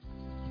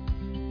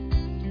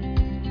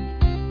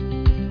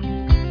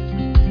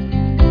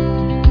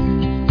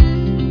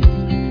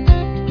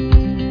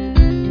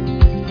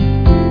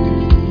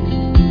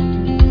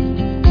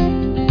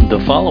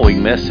The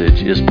following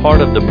message is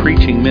part of the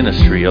preaching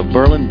ministry of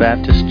Berlin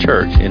Baptist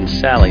Church in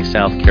Sally,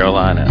 South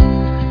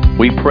Carolina.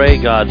 We pray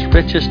God's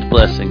richest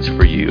blessings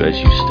for you as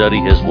you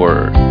study His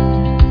Word.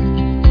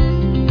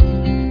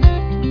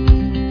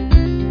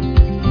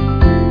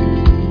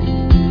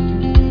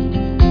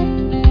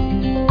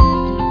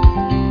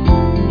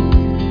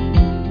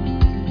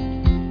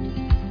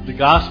 The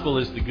gospel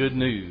is the good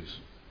news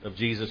of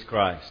Jesus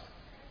Christ.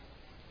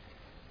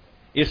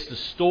 It's the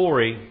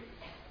story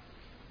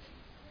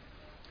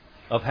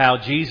of how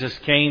Jesus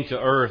came to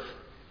earth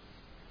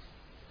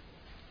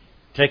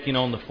taking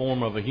on the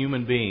form of a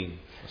human being,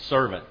 a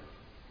servant.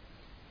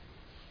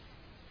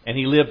 And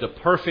He lived a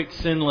perfect,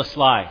 sinless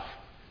life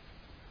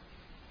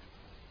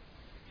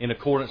in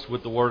accordance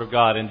with the Word of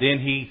God. And then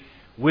He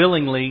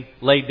willingly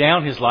laid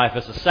down His life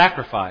as a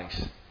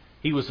sacrifice.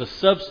 He was a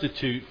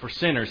substitute for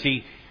sinners.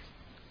 He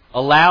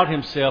allowed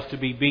Himself to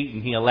be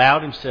beaten. He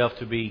allowed Himself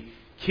to be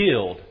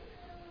killed.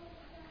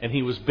 And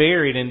He was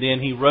buried, and then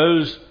He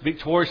rose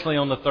victoriously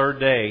on the third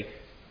day,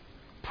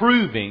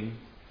 proving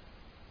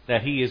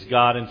that He is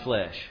God in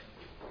flesh.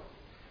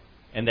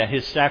 And that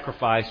His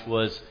sacrifice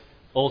was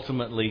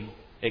ultimately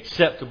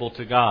acceptable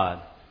to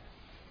God.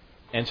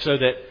 And so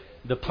that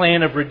the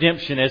plan of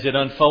redemption as it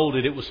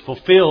unfolded, it was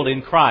fulfilled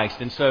in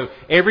Christ. And so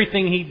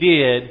everything He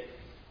did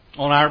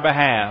on our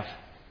behalf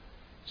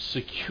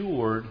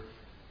secured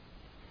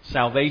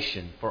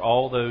salvation for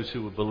all those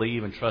who would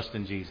believe and trust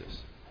in Jesus.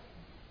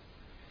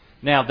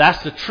 Now,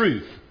 that's the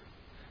truth.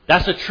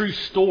 That's a true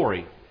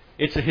story.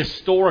 It's a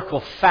historical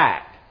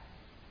fact.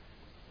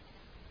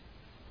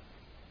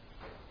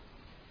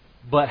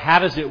 But how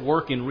does it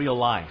work in real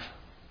life?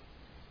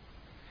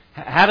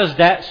 How does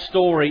that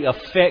story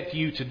affect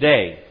you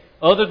today?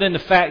 Other than the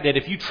fact that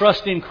if you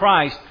trust in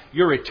Christ,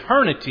 your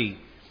eternity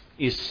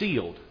is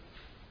sealed.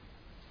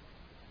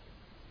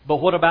 But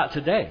what about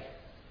today?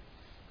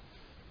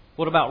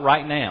 What about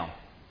right now?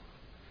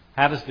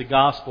 How does the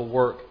gospel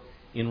work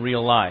in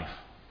real life?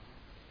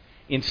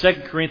 In 2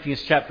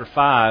 Corinthians chapter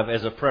 5,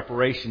 as a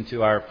preparation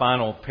to our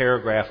final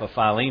paragraph of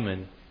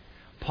Philemon,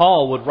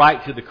 Paul would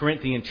write to the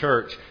Corinthian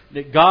church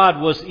that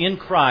God was in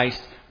Christ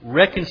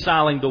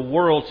reconciling the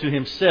world to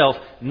Himself,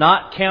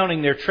 not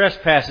counting their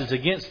trespasses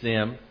against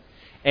them,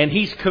 and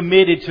He's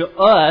committed to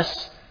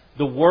us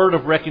the word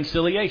of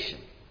reconciliation.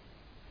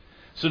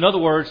 So in other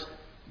words,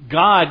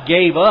 God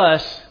gave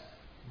us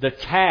the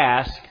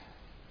task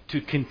to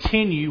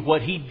continue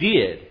what He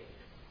did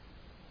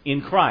in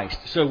Christ.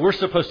 So we're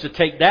supposed to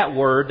take that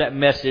word, that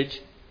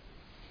message,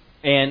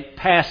 and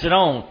pass it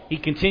on. He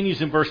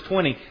continues in verse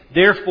 20,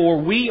 "Therefore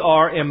we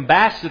are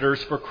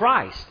ambassadors for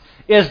Christ.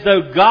 As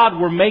though God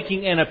were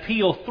making an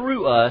appeal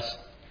through us,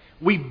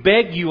 we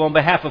beg you on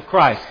behalf of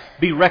Christ,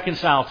 be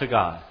reconciled to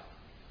God."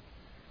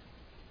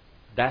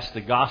 That's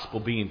the gospel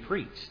being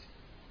preached.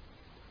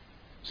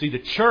 See, the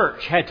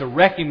church had to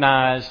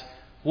recognize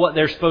what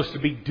they're supposed to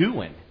be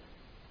doing.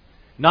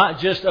 Not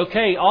just,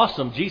 okay,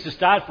 awesome, Jesus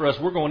died for us,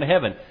 we're going to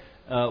heaven.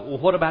 Well,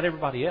 what about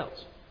everybody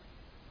else?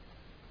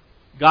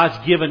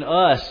 God's given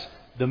us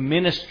the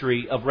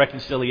ministry of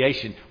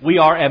reconciliation. We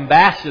are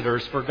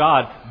ambassadors for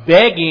God,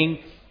 begging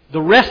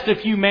the rest of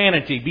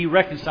humanity be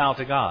reconciled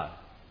to God.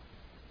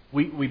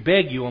 We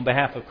beg you on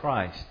behalf of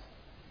Christ.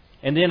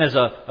 And then as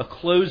a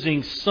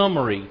closing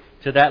summary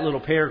to that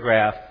little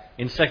paragraph,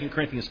 in 2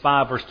 Corinthians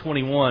 5, verse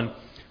 21,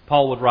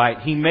 Paul would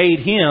write, "He made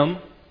Him,"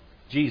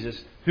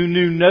 Jesus, "who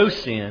knew no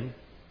sin,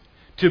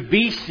 to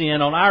be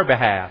sin on our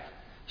behalf,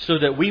 so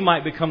that we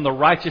might become the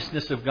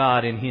righteousness of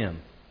God in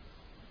Him."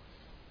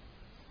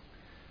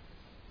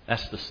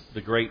 That's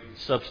the great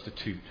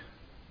substitute.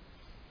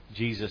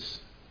 Jesus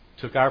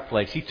took our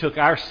place. He took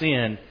our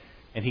sin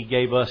and He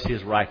gave us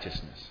His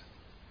righteousness.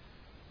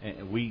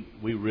 And we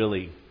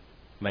really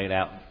made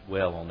out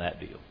well on that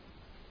deal.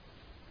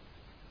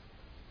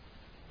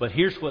 But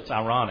here's what's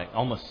ironic,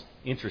 almost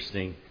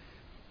interesting,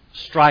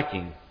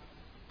 striking,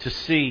 to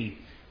see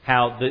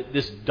how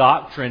this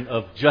doctrine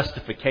of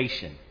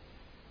justification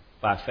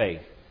by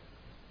faith,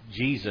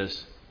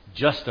 Jesus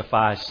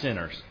justifies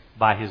sinners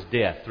by His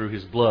death through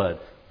His blood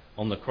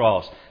on the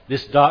cross.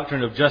 This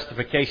doctrine of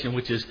justification,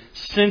 which is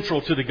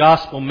central to the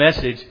gospel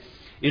message,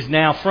 is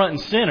now front and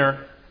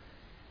center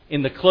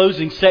in the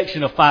closing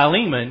section of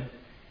Philemon.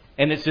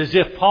 And it's as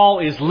if Paul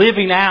is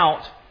living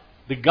out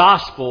the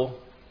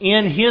gospel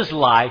in his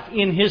life,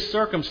 in his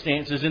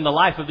circumstances, in the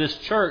life of this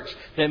church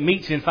that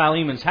meets in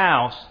Philemon's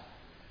house,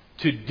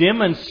 to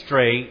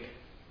demonstrate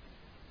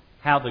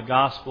how the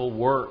gospel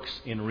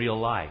works in real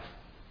life.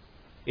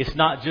 It's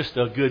not just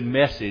a good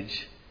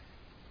message,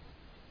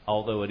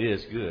 although it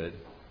is good,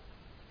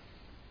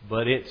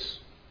 but it's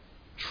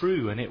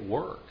true and it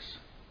works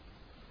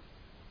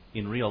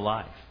in real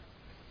life.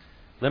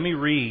 Let me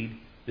read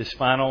this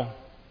final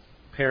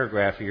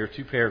paragraph here,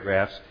 2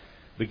 paragraphs,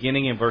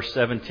 beginning in verse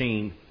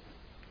 17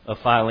 of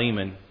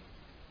Philemon,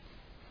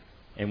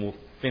 and we'll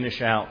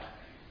finish out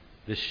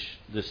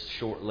this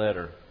short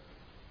letter.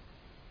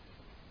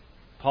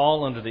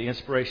 Paul, under the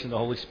inspiration of the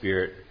Holy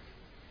Spirit,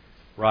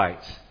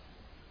 writes,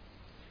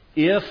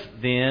 "If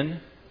then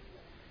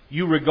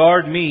you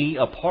regard me,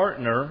 a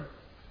partner,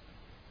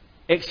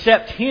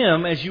 accept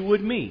him as you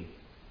would me.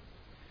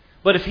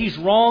 But if he's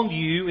wronged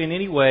you in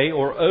any way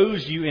or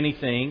owes you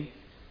anything,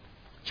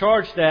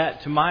 charge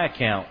that to my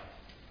account.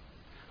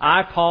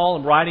 I, Paul,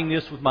 am writing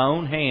this with my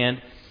own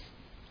hand.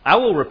 I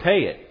will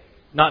repay it,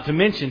 not to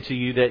mention to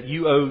you that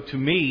you owe to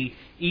me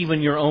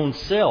even your own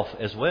self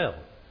as well.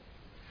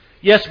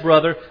 Yes,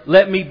 brother,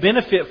 let me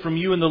benefit from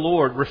you in the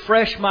Lord.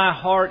 Refresh my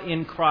heart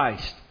in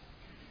Christ.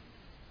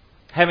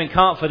 Having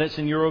confidence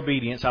in your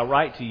obedience, I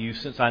write to you,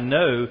 since I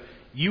know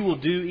you will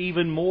do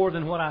even more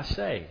than what I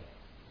say.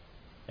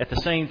 At the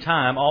same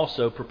time,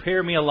 also,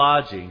 prepare me a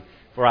lodging,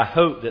 for I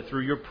hope that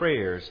through your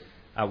prayers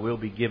I will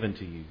be given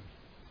to you.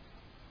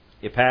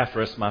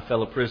 Epaphras, my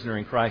fellow prisoner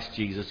in Christ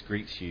Jesus,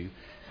 greets you,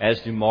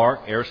 as do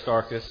Mark,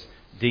 Aristarchus,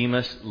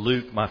 Demas,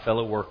 Luke, my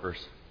fellow workers.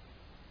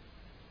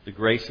 The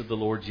grace of the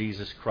Lord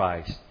Jesus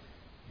Christ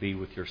be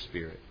with your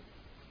spirit.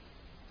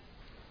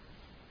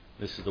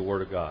 This is the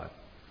Word of God.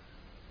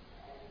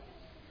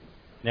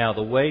 Now,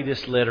 the way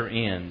this letter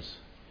ends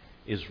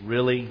is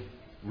really,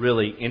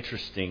 really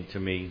interesting to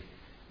me,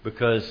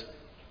 because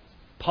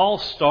Paul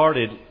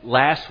started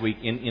last week,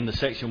 in the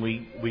section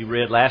we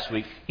read last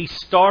week, he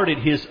started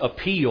his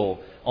appeal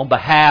on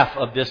behalf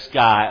of this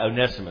guy,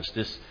 Onesimus,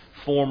 this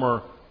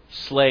former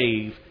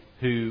slave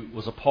who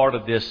was a part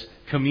of this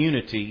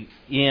community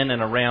in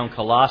and around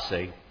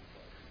Colossae.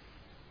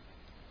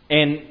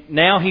 And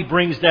now he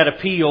brings that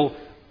appeal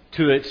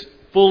to its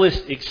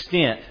fullest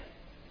extent.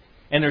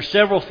 And there's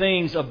several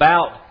things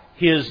about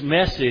his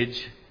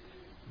message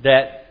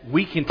that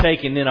we can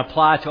take and then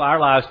apply to our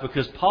lives,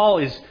 because Paul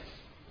is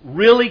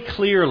really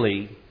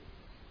clearly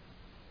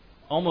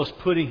almost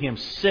putting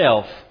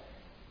himself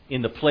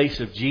in the place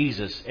of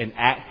Jesus and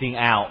acting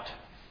out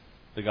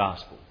the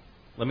gospel.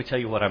 Let me tell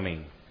you what I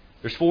mean.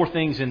 There's 4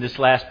 things in this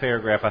last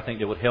paragraph I think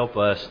that would help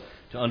us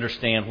to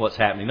understand what's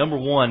happening. Number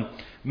 1,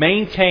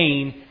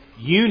 maintain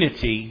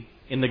unity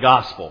in the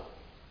gospel.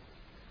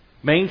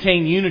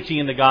 Maintain unity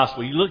in the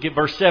gospel. You look at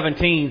verse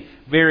 17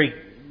 very,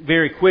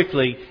 very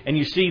quickly, and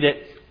you see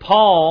that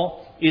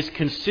Paul is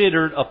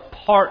considered a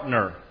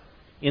partner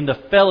in the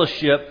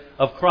fellowship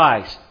of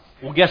Christ.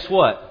 Well, guess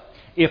what?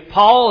 If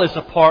Paul is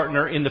a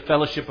partner in the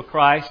fellowship of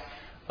Christ,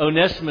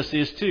 Onesimus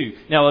is too.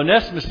 Now,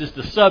 Onesimus is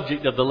the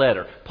subject of the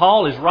letter.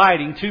 Paul is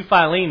writing to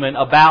Philemon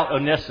about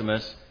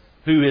Onesimus,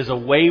 who is a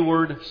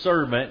wayward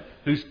servant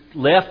who's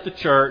left the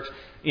church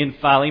in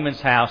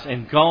Philemon's house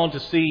and gone to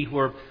see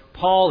where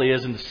Paul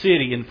is in the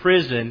city, in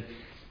prison,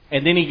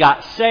 and then he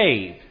got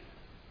saved.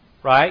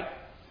 Right?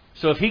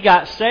 So if he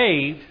got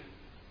saved,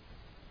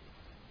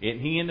 isn't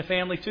he in the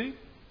family too?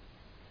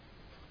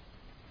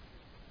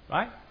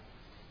 Right?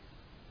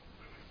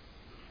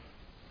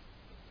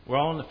 We're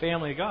all in the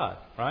family of God,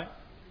 right?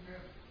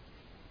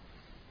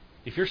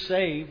 If you're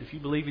saved, if you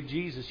believe in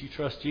Jesus, you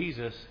trust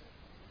Jesus,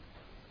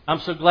 I'm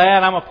so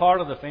glad I'm a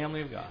part of the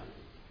family of God.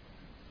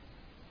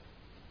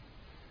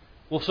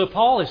 Well, so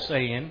Paul is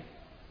saying,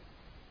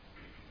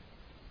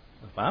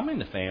 if I'm in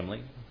the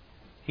family,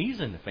 he's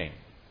in the family.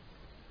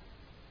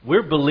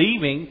 We're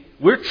believing,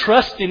 we're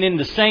trusting in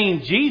the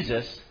same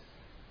Jesus.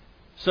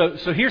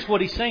 So here's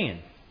what he's saying.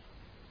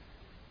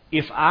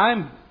 If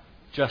I'm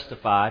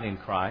justified in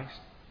Christ,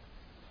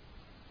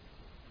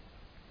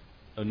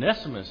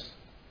 Onesimus,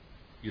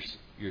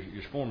 your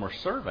former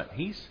servant,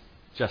 he's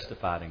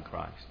justified in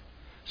Christ.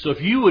 So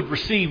if you would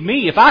receive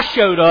me, if I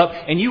showed up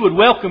and you would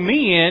welcome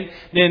me in,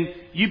 then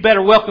you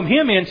better welcome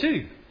him in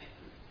too.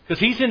 Because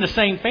he's in the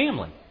same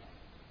family.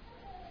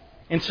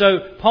 And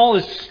so Paul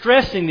is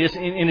stressing this,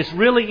 and it's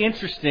really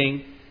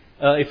interesting.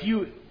 I'm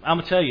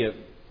going to tell you,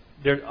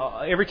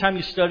 every time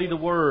you study the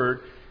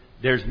Word,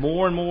 there's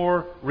more and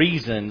more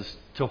reasons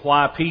to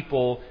why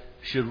people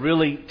should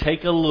really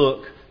take a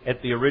look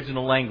at the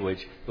original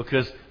language.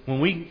 Because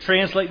when we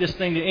translate this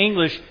thing to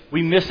English,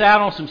 we miss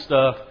out on some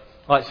stuff,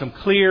 like some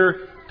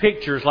clear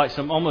pictures, like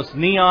some almost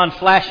neon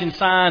flashing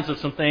signs of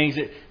some things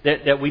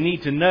that we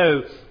need to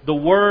know. The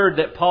word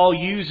that Paul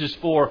uses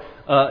for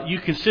you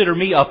consider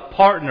me a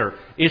partner,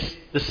 it's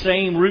the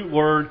same root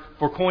word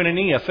for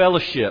koinonia,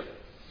 fellowship.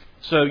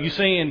 So you're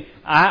saying,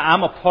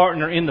 I'm a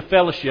partner in the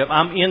fellowship.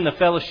 I'm in the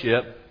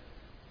fellowship.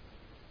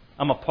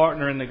 I'm a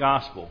partner in the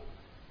gospel.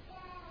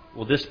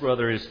 Well, this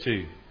brother is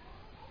too.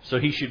 So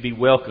he should be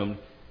welcomed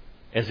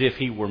as if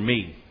he were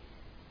me.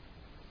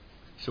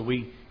 So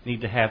we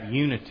need to have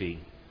unity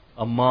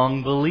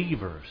among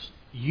believers.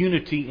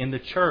 Unity in the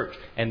church.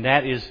 And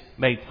that is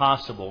made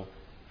possible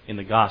in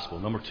the gospel.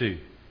 Number 2,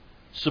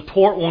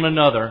 support one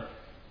another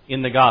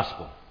in the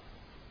gospel.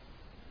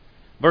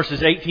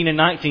 Verses 18 and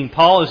 19,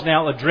 Paul is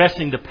now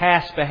addressing the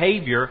past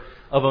behavior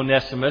of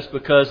Onesimus,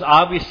 because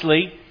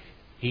obviously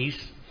he's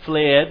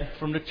fled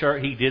from the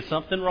church. He did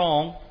something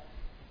wrong.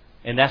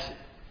 And that's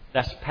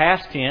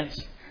past tense,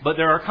 but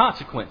there are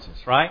consequences,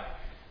 right?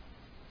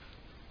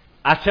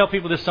 I tell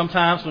people this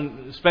sometimes,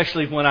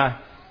 especially when I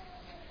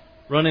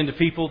run into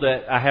people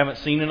that I haven't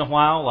seen in a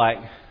while, like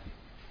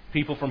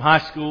people from high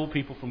school,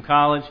 people from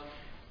college,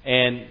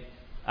 and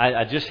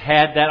I just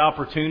had that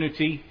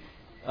opportunity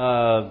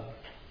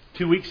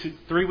 2 weeks,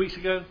 3 weeks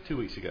ago, 2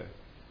 weeks ago,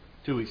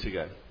 2 weeks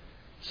ago.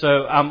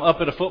 So I'm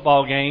up at a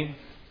football game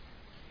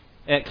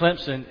at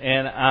Clemson,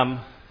 and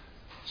I'm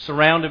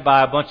surrounded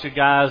by a bunch of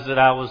guys that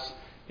I was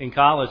in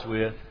college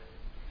with,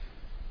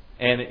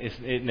 and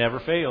it never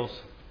fails.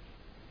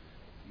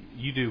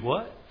 You do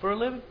what for a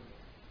living?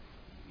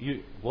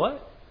 You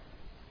what?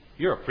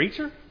 You're a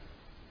preacher?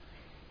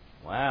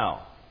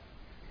 Wow.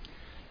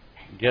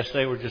 Guess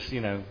they were just,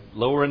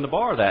 lowering the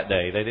bar that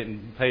day. They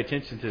didn't pay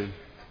attention to.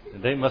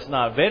 They must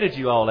not have vetted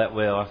you all that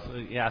well.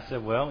 I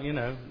said, well,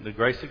 the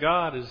grace of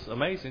God is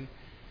amazing.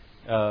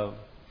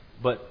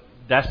 But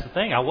that's the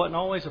thing. I wasn't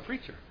always a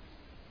preacher.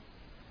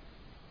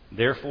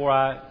 Therefore,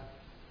 I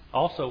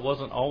also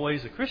wasn't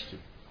always a Christian.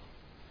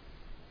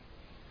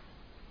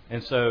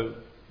 And so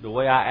the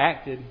way I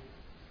acted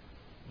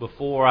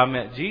before I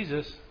met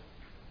Jesus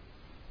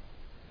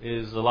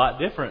is a lot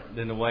different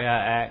than the way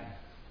I act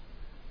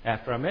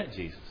after I met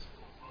Jesus.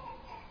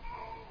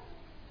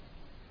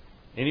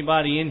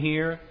 Anybody in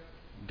here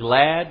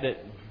glad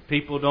that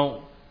people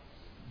don't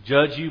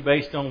judge you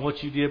based on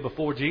what you did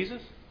before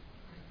Jesus?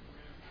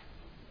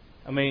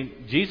 I mean,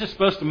 Jesus is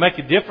supposed to make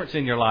a difference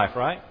in your life,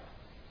 right?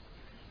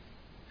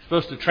 He's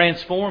supposed to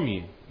transform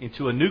you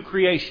into a new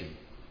creation.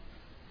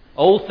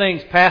 Old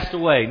things passed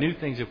away, new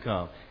things have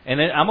come. And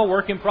I'm a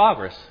work in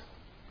progress.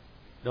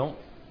 Don't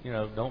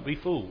be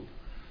fooled.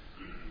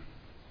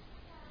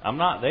 I'm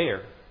not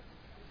there.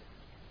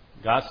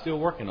 God's still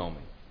working on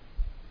me.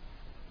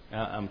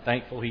 I'm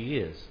thankful He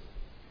is.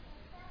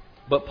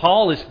 But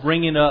Paul is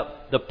bringing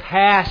up the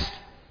past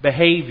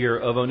behavior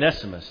of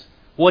Onesimus,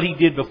 what he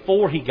did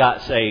before he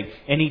got saved.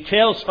 And he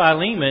tells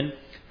Philemon,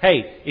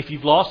 hey, if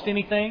you've lost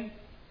anything,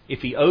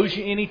 if he owes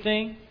you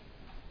anything,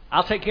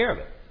 I'll take care of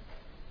it.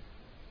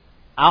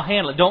 I'll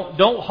handle it.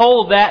 Don't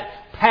hold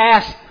that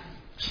past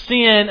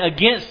sin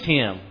against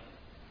him.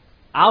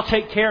 I'll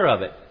take care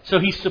of it. So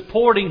he's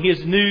supporting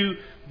his new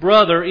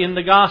brother in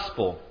the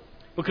gospel.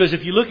 Because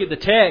if you look at the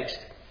text,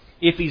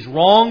 if he's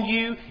wronged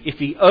you, if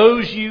he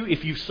owes you,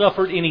 if you've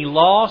suffered any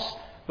loss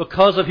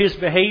because of his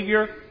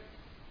behavior,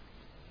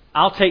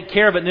 I'll take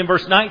care of it. And then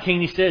verse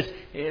 19 he says,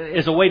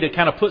 as a way to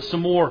kind of put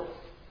some more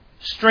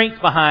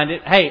strength behind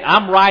it, hey,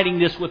 I'm writing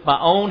this with my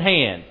own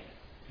hand.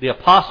 The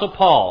Apostle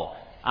Paul,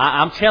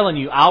 I'm telling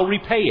you, I'll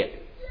repay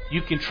it.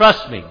 You can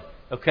trust me.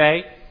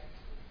 Okay?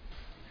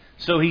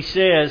 So he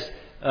says,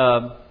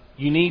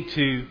 you need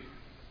to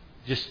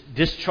just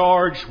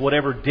discharge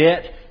whatever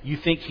debt you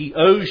think he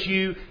owes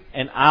you,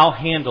 and I'll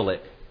handle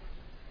it.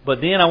 But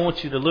then I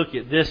want you to look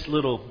at this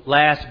little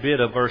last bit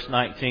of verse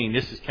 19.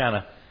 This is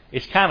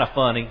it's kind of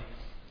funny,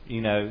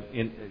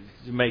 it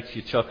makes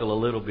you chuckle a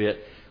little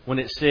bit when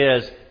it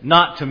says,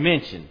 not to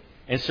mention.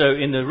 And so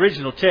in the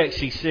original text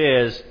he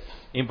says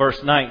in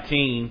verse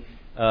 19,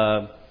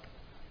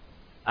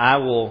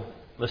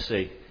 let's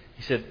see.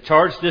 He said,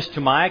 charge this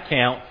to my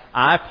account.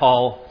 I,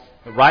 Paul,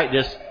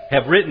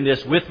 have written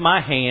this with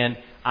my hand.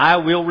 I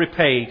will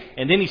repay.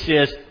 And then he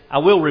says, I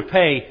will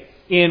repay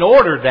in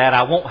order that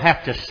I won't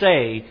have to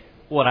say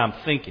what I'm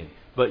thinking.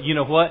 But you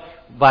know what?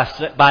 By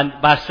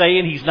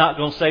saying he's not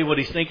going to say what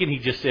he's thinking, he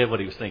just said what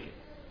he was thinking.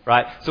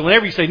 Right? So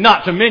whenever you say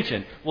not to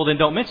mention, well then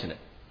don't mention it.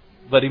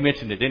 But he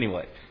mentioned it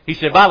anyway. He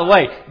said, by the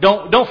way,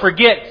 don't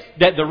forget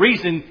that the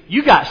reason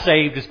you got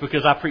saved is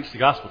because I preached the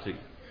gospel to you.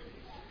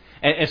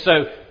 And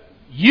so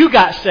you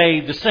got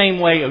saved the same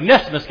way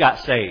Onesimus got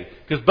saved.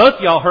 Because both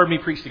of y'all heard me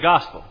preach the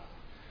gospel.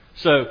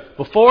 So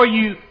before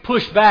you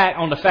push back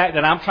on the fact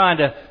that I'm trying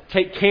to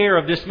take care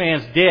of this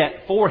man's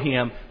debt for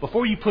him,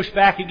 before you push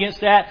back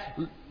against that,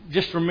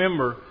 just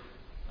remember,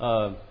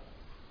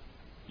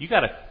 you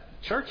got a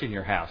church in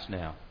your house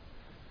now.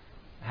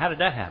 How did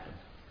that happen?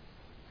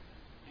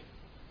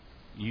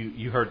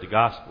 You heard the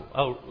gospel.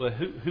 Oh,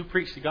 who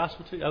preached the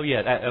gospel to you? Oh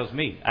yeah, that was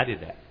me. I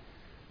did that.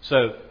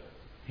 So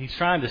he's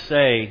trying to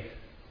say,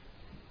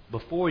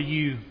 before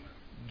you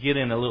get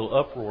in a little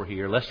uproar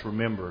here, let's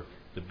remember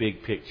the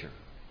big picture.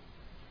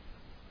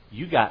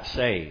 You got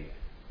saved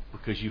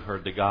because you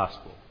heard the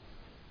gospel.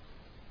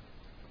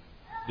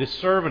 This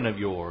servant of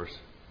yours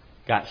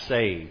got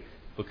saved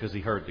because he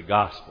heard the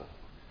gospel.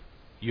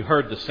 You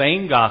heard the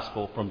same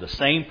gospel from the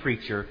same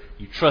preacher.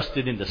 You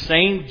trusted in the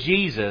same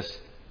Jesus.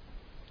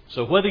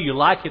 So whether you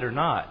like it or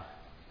not,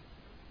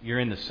 you're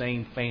in the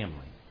same family.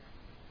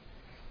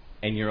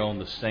 And you're on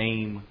the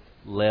same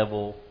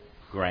level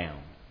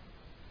ground.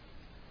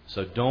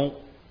 So don't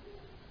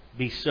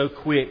be so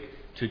quick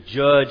to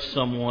judge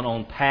someone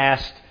on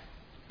past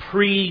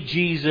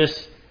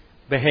pre-Jesus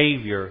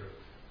behavior.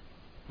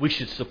 We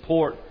should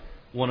support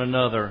one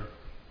another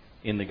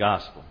in the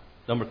gospel.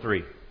 Number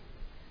 3,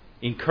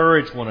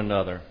 encourage one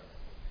another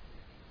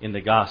in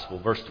the gospel.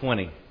 Verse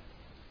 20,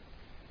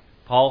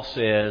 Paul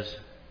says,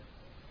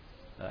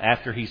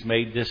 after he's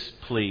made this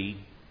plea,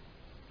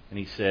 and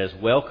he says,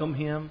 welcome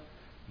him.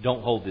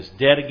 Don't hold this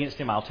debt against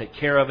him. I'll take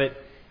care of it.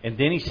 And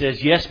then he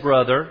says, yes,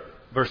 brother,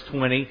 verse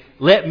 20,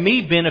 let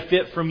me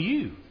benefit from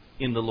you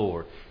in the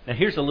Lord. Now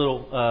here's a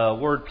little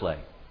word play.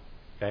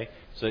 Okay?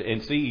 So,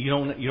 and see, you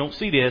don't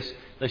see this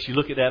unless you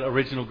look at that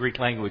original Greek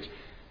language.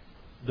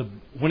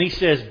 when he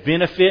says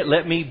benefit,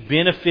 let me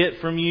benefit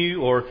from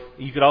you, or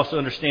you could also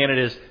understand it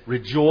as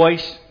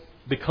rejoice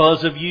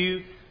because of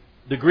you.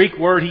 The Greek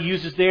word he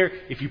uses there,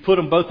 if you put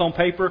them both on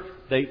paper,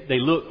 they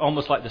look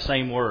almost like the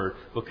same word,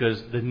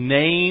 because the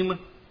name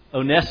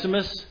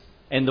Onesimus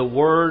and the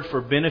word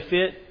for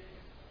benefit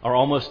are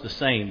almost the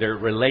same. They're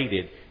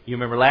related. You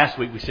remember last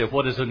week we said,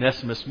 what does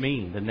Onesimus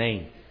mean? The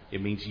name.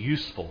 It means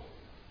useful,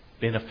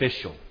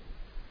 beneficial.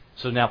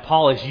 So now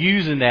Paul is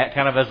using that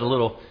kind of as a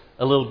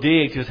little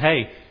dig. He says,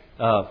 hey,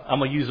 I'm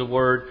going to use a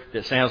word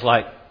that sounds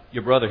like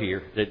your brother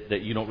here,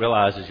 that you don't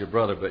realize is your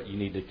brother, but you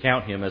need to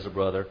count him as a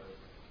brother.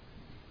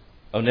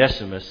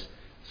 Onesimus.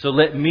 So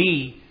let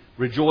me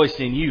rejoice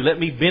in you. Let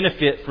me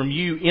benefit from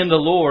you in the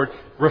Lord.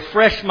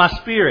 Refresh my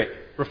spirit.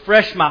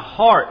 Refresh my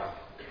heart.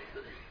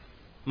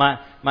 My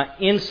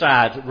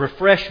insides.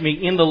 Refresh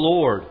me in the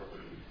Lord.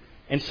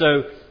 And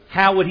so,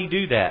 how would he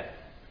do that?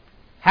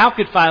 How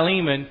could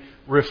Philemon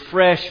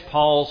refresh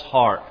Paul's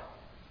heart?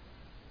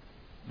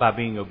 By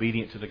being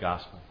obedient to the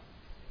gospel.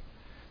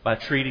 By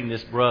treating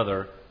this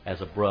brother as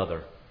a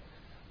brother.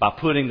 By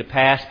putting the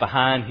past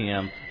behind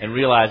him and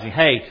realizing,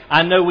 hey,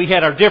 I know we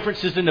had our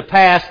differences in the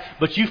past,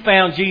 but you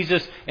found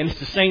Jesus, and it's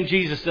the same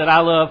Jesus that I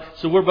love,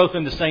 so we're both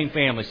in the same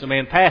family. So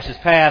man, past is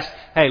past.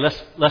 Hey,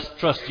 let's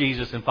trust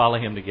Jesus and follow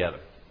Him together.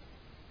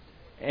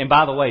 And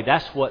by the way,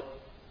 that's what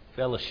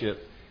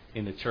fellowship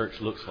in the church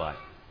looks like.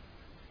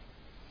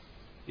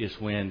 It's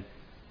when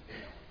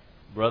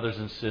brothers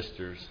and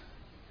sisters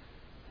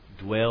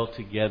dwell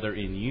together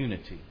in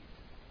unity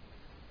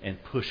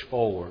and push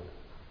forward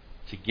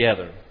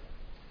together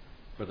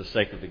for the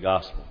sake of the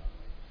gospel.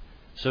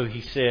 So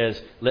he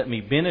says, let me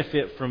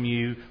benefit from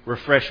you,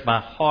 refresh my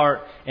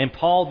heart. And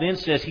Paul then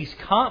says he's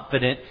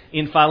confident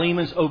in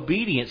Philemon's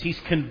obedience. He's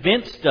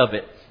convinced of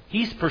it.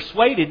 He's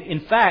persuaded,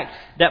 in fact,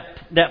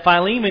 that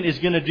Philemon is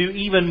going to do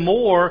even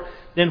more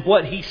than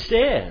what he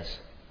says.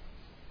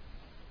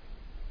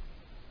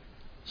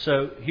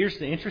 So here's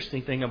the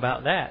interesting thing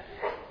about that.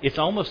 It's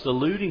almost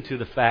alluding to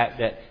the fact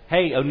that,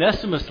 hey,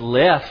 Onesimus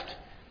left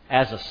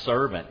as a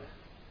servant,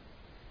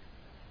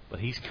 but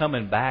he's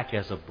coming back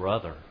as a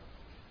brother.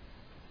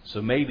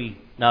 So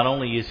maybe not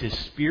only is his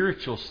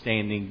spiritual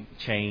standing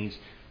changed,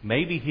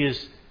 maybe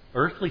his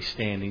earthly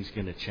standing is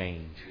going to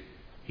change.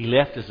 He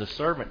left as a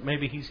servant.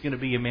 Maybe he's going to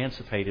be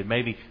emancipated.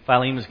 Maybe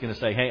Philemon's going to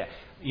say, hey,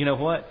 you know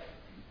what?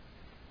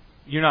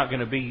 You're not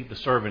going to be the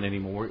servant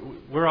anymore.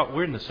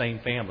 We're in the same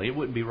family. It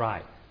wouldn't be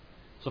right.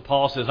 So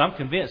Paul says, I'm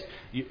convinced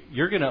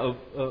you're going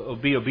to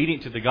be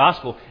obedient to the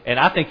gospel, and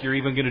I think you're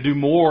even going to do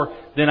more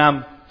than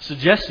I'm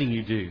suggesting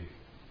you do.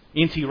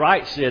 N.T.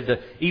 Wright said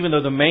that even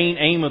though the main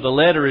aim of the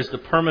letter is the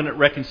permanent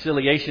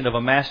reconciliation of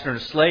a master and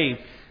a slave,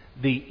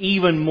 the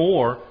even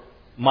more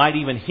might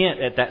even hint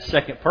at that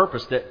second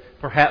purpose, that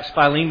perhaps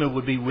Philemon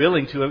would be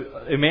willing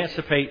to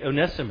emancipate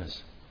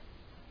Onesimus.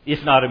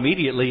 If not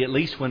immediately, at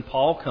least when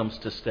Paul comes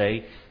to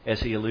stay,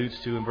 as he alludes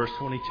to in verse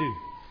 22.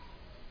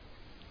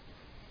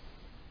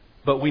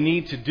 But we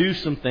need to do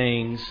some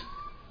things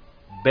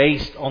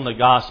based on the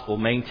gospel,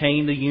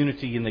 maintain the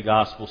unity in the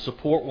gospel,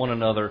 support one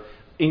another,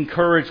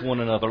 encourage one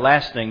another.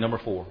 Last thing, number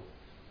 4.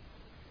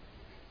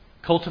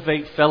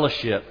 Cultivate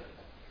fellowship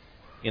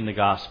in the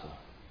gospel.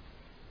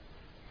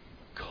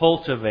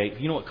 Cultivate.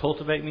 You know what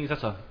cultivate means?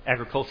 That's an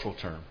agricultural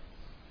term.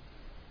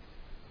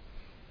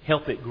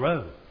 Help it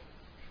grow.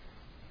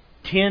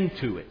 Tend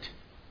to it.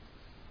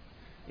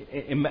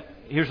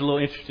 Here's a little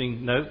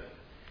interesting note.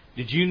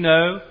 Did you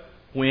know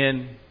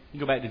when you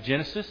go back to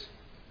Genesis?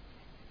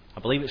 I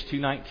believe it's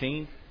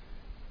 2:19,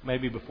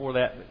 maybe before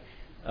that.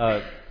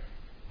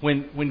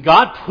 When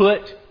God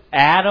put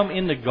Adam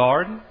in the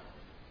garden,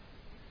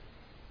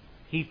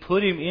 He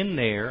put him in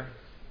there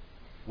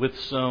with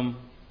some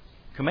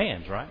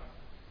commands, right?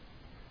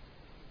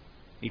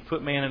 He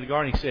put man in the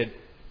garden. He said,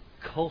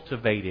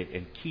 cultivate it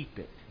and keep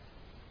it.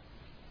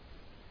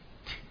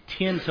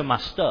 Tend to my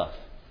stuff.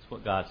 That's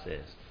what God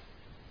says.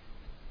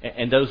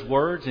 And those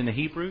words in the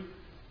Hebrew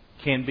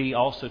can be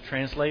also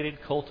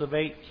translated,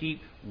 cultivate,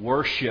 keep,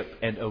 worship,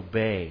 and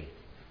obey.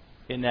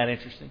 Isn't that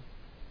interesting?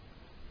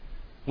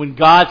 When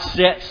God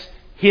sets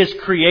His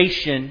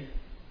creation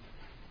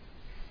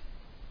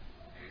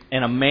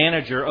and a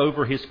manager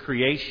over His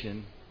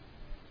creation,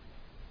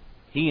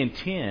 He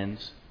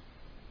intends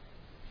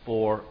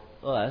for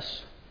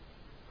us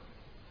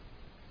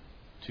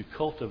to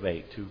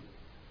cultivate, to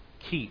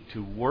keep,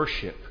 to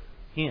worship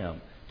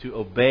Him, to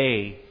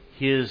obey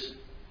His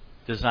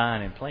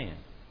design and plan.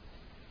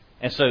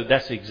 And so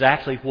that's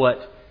exactly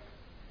what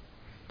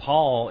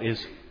Paul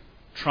is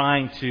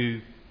trying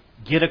to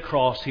get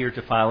across here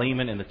to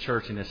Philemon and the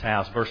church in his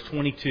house. Verse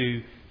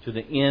 22 to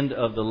the end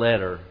of the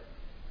letter.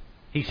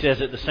 He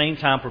says, at the same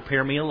time,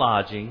 prepare me a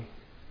lodging,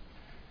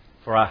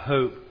 for I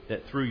hope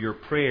that through your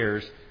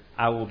prayers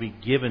I will be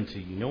given to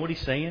you. You know what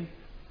he's saying?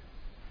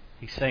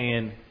 He's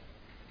saying,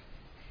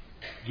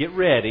 get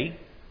ready.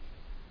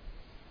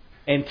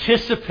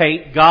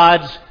 Anticipate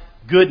God's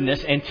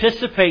goodness.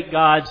 Anticipate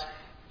God's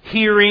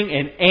hearing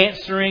and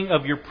answering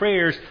of your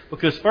prayers.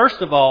 Because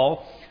first of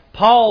all,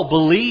 Paul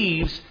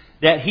believes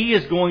that he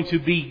is going to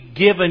be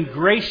given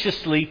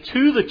graciously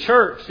to the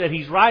church that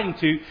he's writing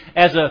to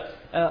as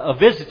a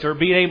visitor,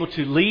 being able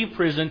to leave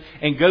prison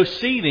and go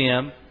see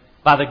them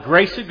by the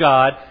grace of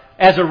God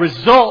as a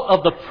result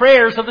of the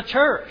prayers of the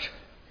church.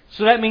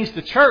 So that means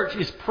the church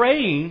is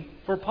praying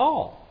for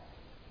Paul.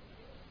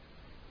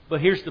 But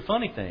here's the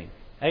funny thing.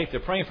 Hey, if they're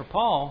praying for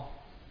Paul,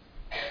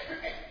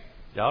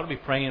 you ought to be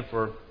praying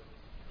for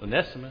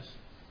Onesimus.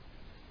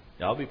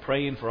 You ought to be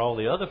praying for all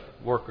the other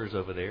workers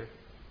over there,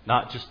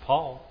 not just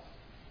Paul.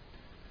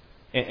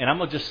 And I'm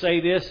going to just say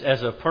this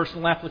as a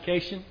personal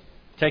application.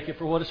 Take it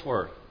for what it's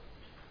worth.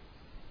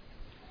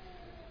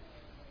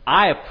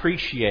 I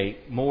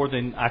appreciate more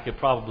than I could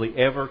probably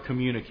ever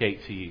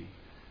communicate to you.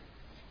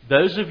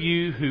 Those of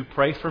you who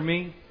pray for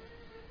me,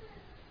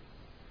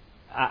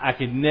 I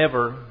could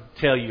never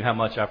tell you how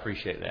much I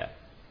appreciate that.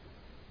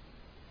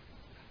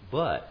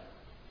 But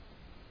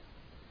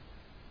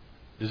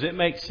does it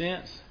make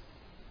sense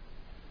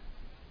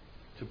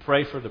to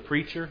pray for the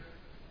preacher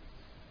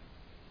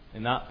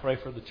and not pray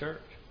for the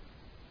church?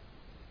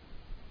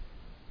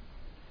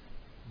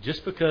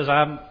 Just because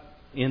I'm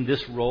in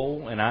this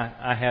role and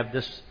I have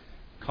this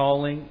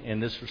calling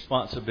and this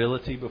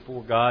responsibility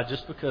before God,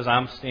 just because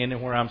I'm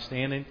standing where I'm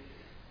standing,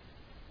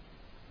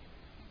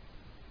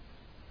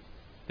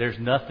 there's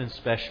nothing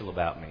special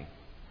about me.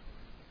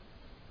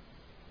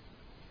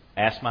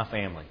 Ask my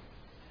family.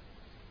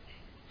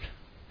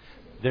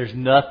 There's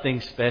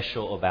nothing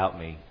special about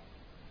me.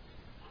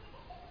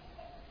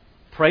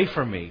 Pray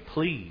for me,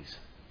 please.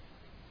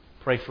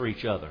 Pray for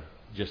each other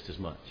just as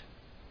much.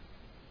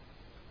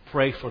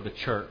 Pray for the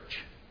church.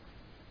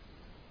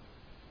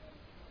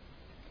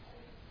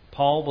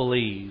 Paul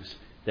believes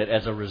that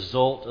as a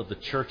result of the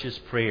church's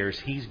prayers,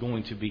 he's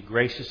going to be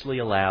graciously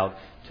allowed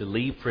to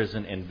leave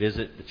prison and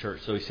visit the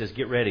church. So he says,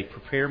 get ready,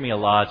 prepare me a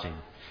lodging.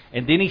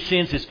 And then he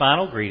sends his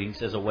final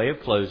greetings as a way of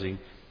closing,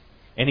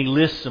 and he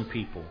lists some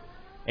people.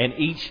 And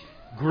each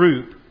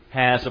group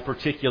has a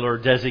particular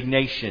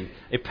designation.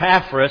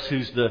 Epaphras,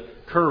 who's the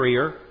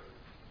courier,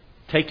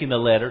 taking the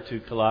letter to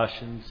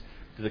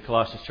the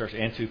Colossians church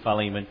and to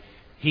Philemon,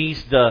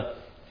 he's the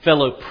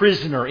fellow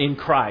prisoner in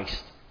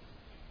Christ.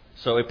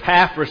 So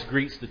Epaphras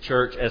greets the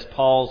church as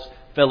Paul's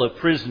fellow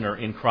prisoner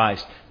in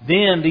Christ.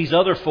 Then these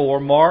other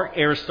four, Mark,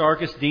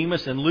 Aristarchus,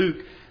 Demas, and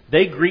Luke,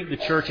 they greet the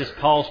church as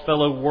Paul's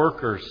fellow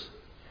workers.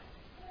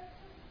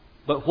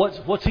 But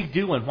what's he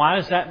doing? Why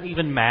does that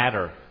even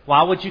matter?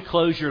 Why would you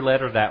close your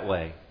letter that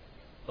way?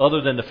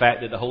 Other than the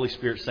fact that the Holy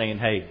Spirit's saying,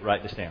 hey,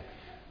 write this down.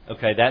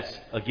 Okay, that's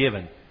a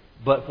given.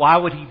 But why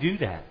would he do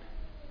that?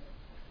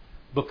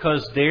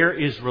 Because there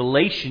is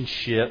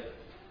relationship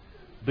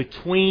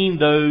between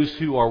those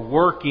who are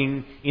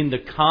working in the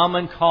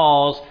common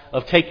cause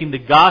of taking the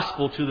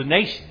gospel to the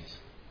nations.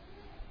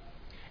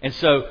 And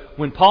so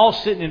when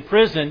Paul's sitting in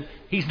prison,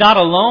 he's not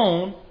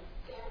alone.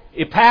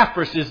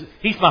 Epaphras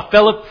he's my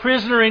fellow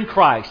prisoner in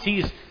Christ. He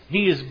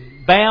is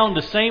bound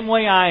the same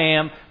way I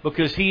am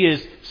because he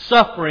is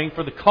suffering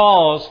for the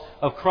cause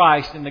of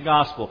Christ and the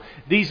gospel.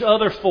 These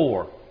other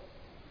four,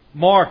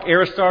 Mark,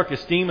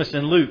 Aristarchus, Demas,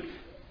 and Luke,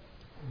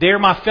 they're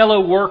my fellow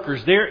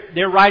workers.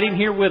 They're right in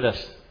here with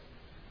us.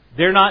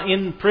 They're not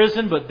in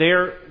prison, but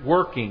they're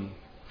working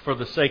for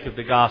the sake of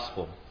the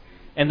gospel.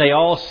 And they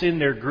all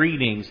send their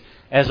greetings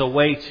as a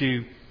way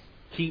to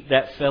keep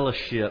that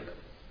fellowship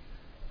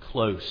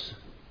close.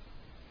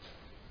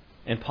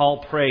 And Paul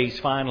prays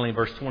finally in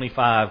verse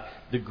 25,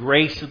 the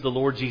grace of the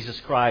Lord Jesus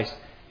Christ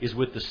is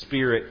with the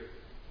spirit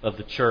of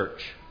the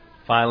church,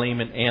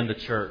 Philemon and the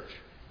church.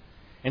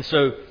 And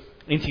so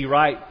N.T.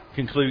 Wright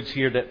concludes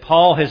here that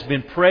Paul has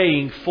been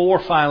praying for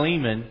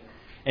Philemon,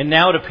 and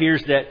now it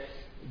appears that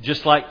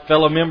just like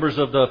fellow members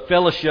of the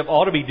fellowship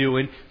ought to be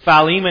doing,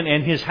 Philemon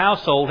and his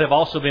household have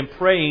also been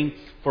praying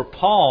for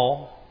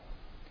Paul.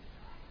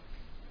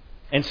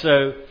 And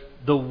so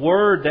the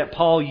word that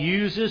Paul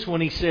uses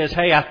when he says,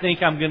 hey, I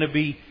think I'm going to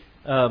be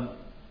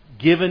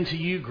given to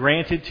you,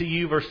 granted to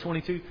you, verse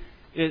 22,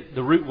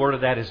 the root word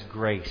of that is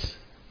grace.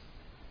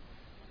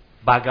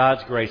 By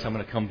God's grace, I'm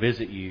going to come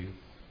visit you.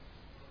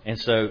 And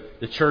so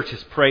the church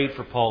has prayed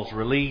for Paul's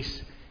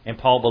release, and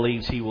Paul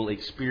believes he will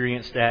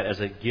experience that as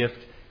a gift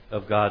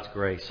of God's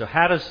grace. So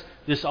how does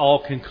this all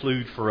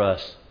conclude for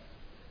us?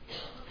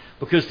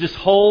 Because this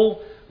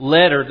whole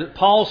letter,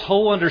 Paul's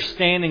whole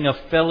understanding of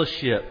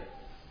fellowship,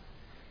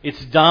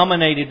 it's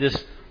dominated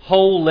this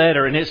whole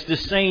letter, and it's the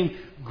same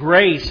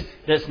grace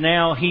that's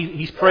now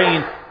he's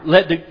praying,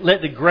 let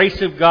the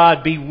grace of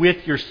God be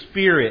with your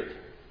spirit.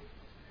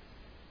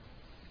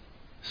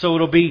 So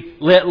it'll be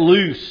let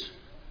loose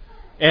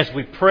as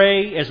we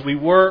pray, as we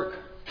work,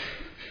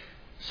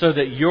 so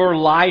that your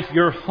life,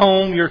 your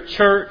home, your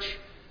church,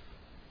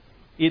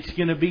 it's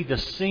going to be the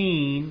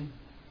scene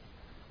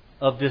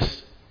of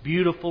this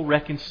beautiful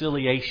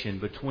reconciliation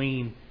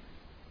between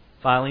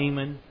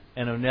Philemon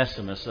and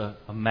Onesimus, a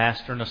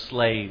master and a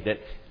slave that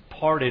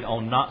parted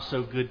on not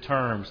so good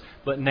terms.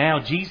 But now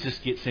Jesus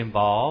gets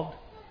involved,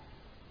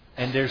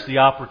 and there's the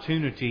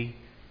opportunity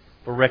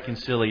for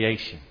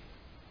reconciliation.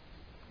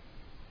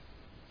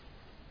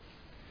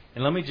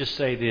 And let me just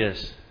say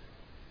this.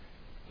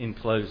 in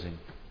closing.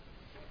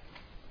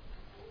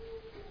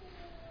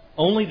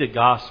 Only the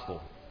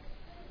gospel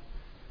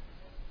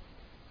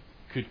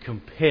could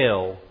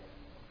compel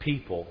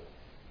people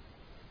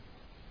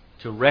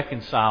to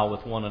reconcile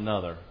with one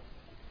another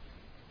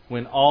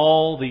when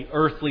all the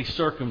earthly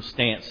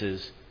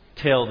circumstances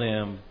tell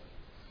them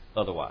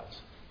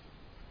otherwise.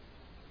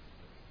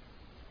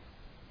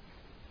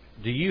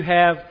 Do you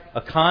have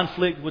a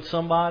conflict with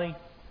somebody?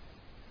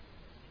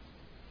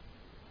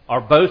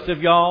 Are both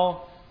of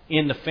y'all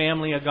in the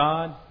family of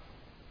God?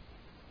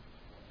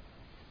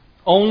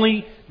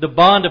 Only the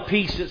bond of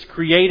peace that's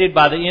created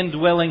by the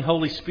indwelling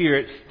Holy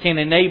Spirit can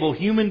enable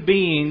human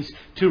beings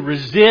to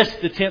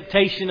resist the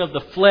temptation of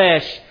the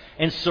flesh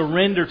and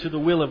surrender to the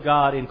will of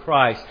God in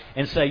Christ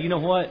and say, you know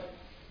what?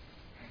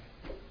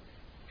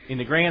 In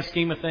the grand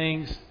scheme of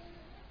things,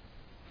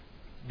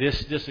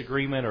 this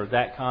disagreement or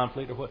that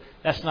conflict or what,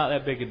 that's not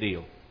that big a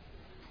deal.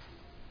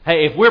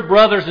 Hey, if we're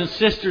brothers and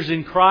sisters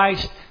in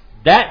Christ,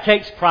 that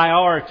takes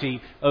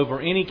priority over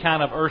any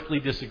kind of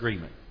earthly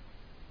disagreement.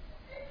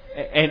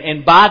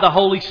 And by the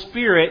Holy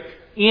Spirit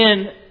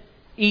in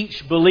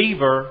each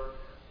believer,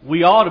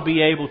 we ought to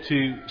be able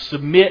to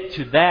submit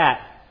to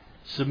that,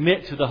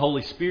 submit to the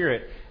Holy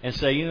Spirit, and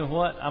say, you know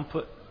what,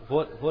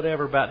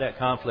 whatever about that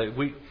conflict.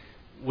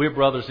 We're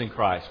brothers in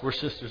Christ. We're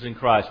sisters in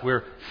Christ.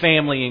 We're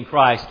family in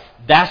Christ.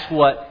 That's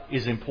what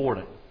is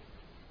important.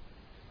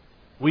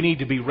 We need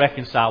to be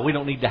reconciled. We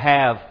don't need to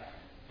have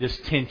this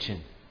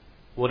tension,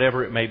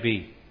 whatever it may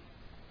be.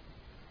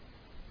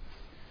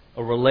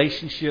 A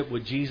relationship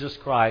with Jesus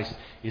Christ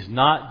is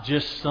not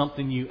just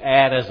something you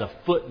add as a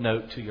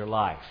footnote to your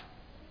life.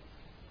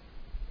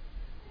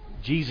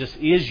 Jesus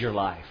is your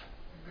life.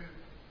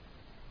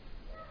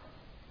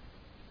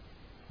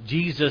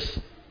 Jesus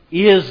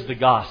is the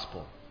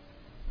gospel.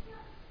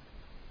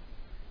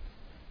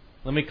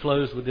 Let me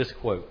close with this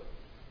quote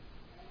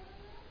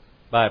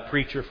by a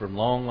preacher from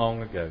long,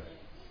 long ago.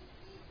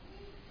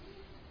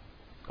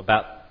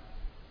 About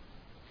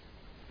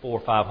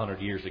 400 or 500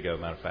 years ago,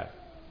 matter of fact.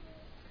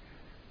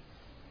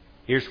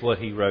 Here's what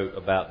he wrote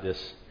about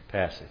this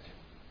passage.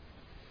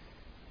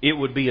 It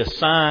would be a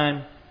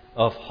sign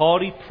of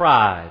haughty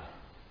pride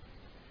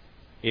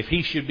if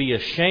he should be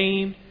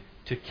ashamed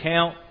to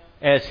count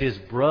as his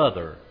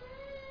brother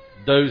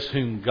those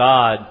whom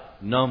God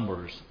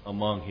numbers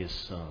among his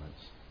sons.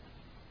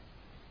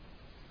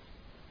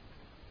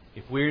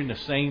 If we're in the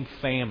same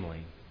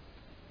family,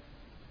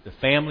 the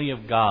family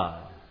of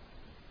God,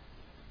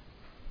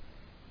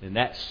 then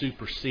that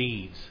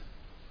supersedes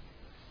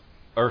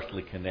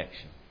earthly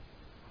connection.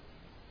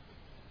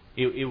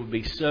 It would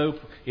be so.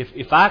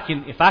 If I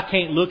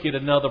can't look at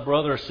another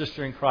brother or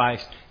sister in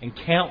Christ and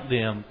count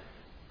them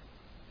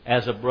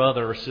as a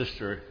brother or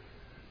sister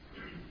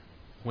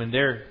when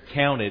they're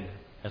counted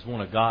as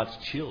one of God's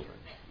children,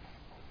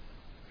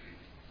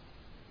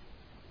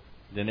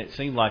 then it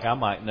seems like I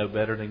might know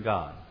better than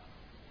God.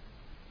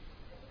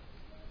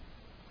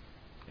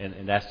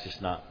 And that's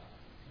just not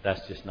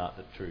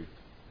the truth.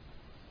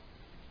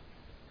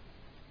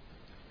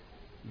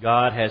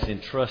 God has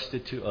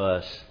entrusted to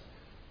us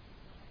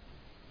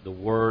the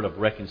word of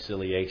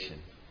reconciliation.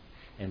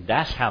 And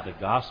that's how the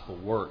gospel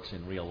works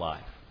in real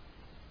life.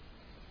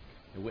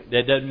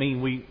 That doesn't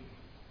mean we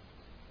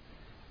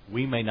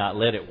may not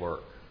let it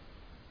work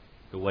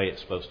the way it's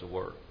supposed to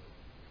work.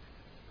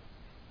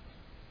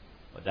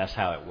 But that's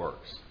how it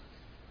works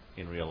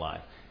in real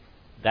life.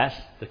 That's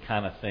the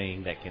kind of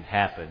thing that can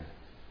happen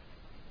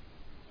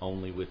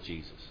only with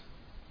Jesus.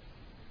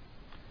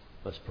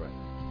 Let's pray.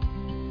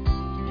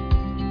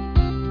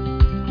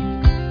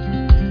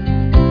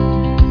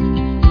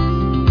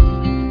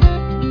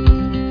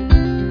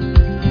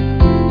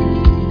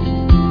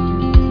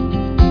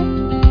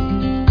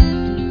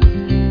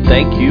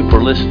 Thank you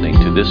for listening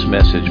to this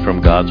message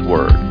from God's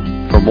Word.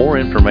 For more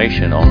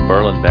information on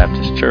Berlin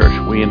Baptist Church,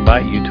 we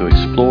invite you to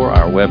explore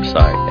our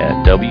website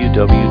at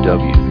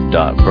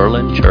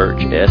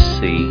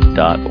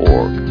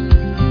www.berlinchurchsc.org.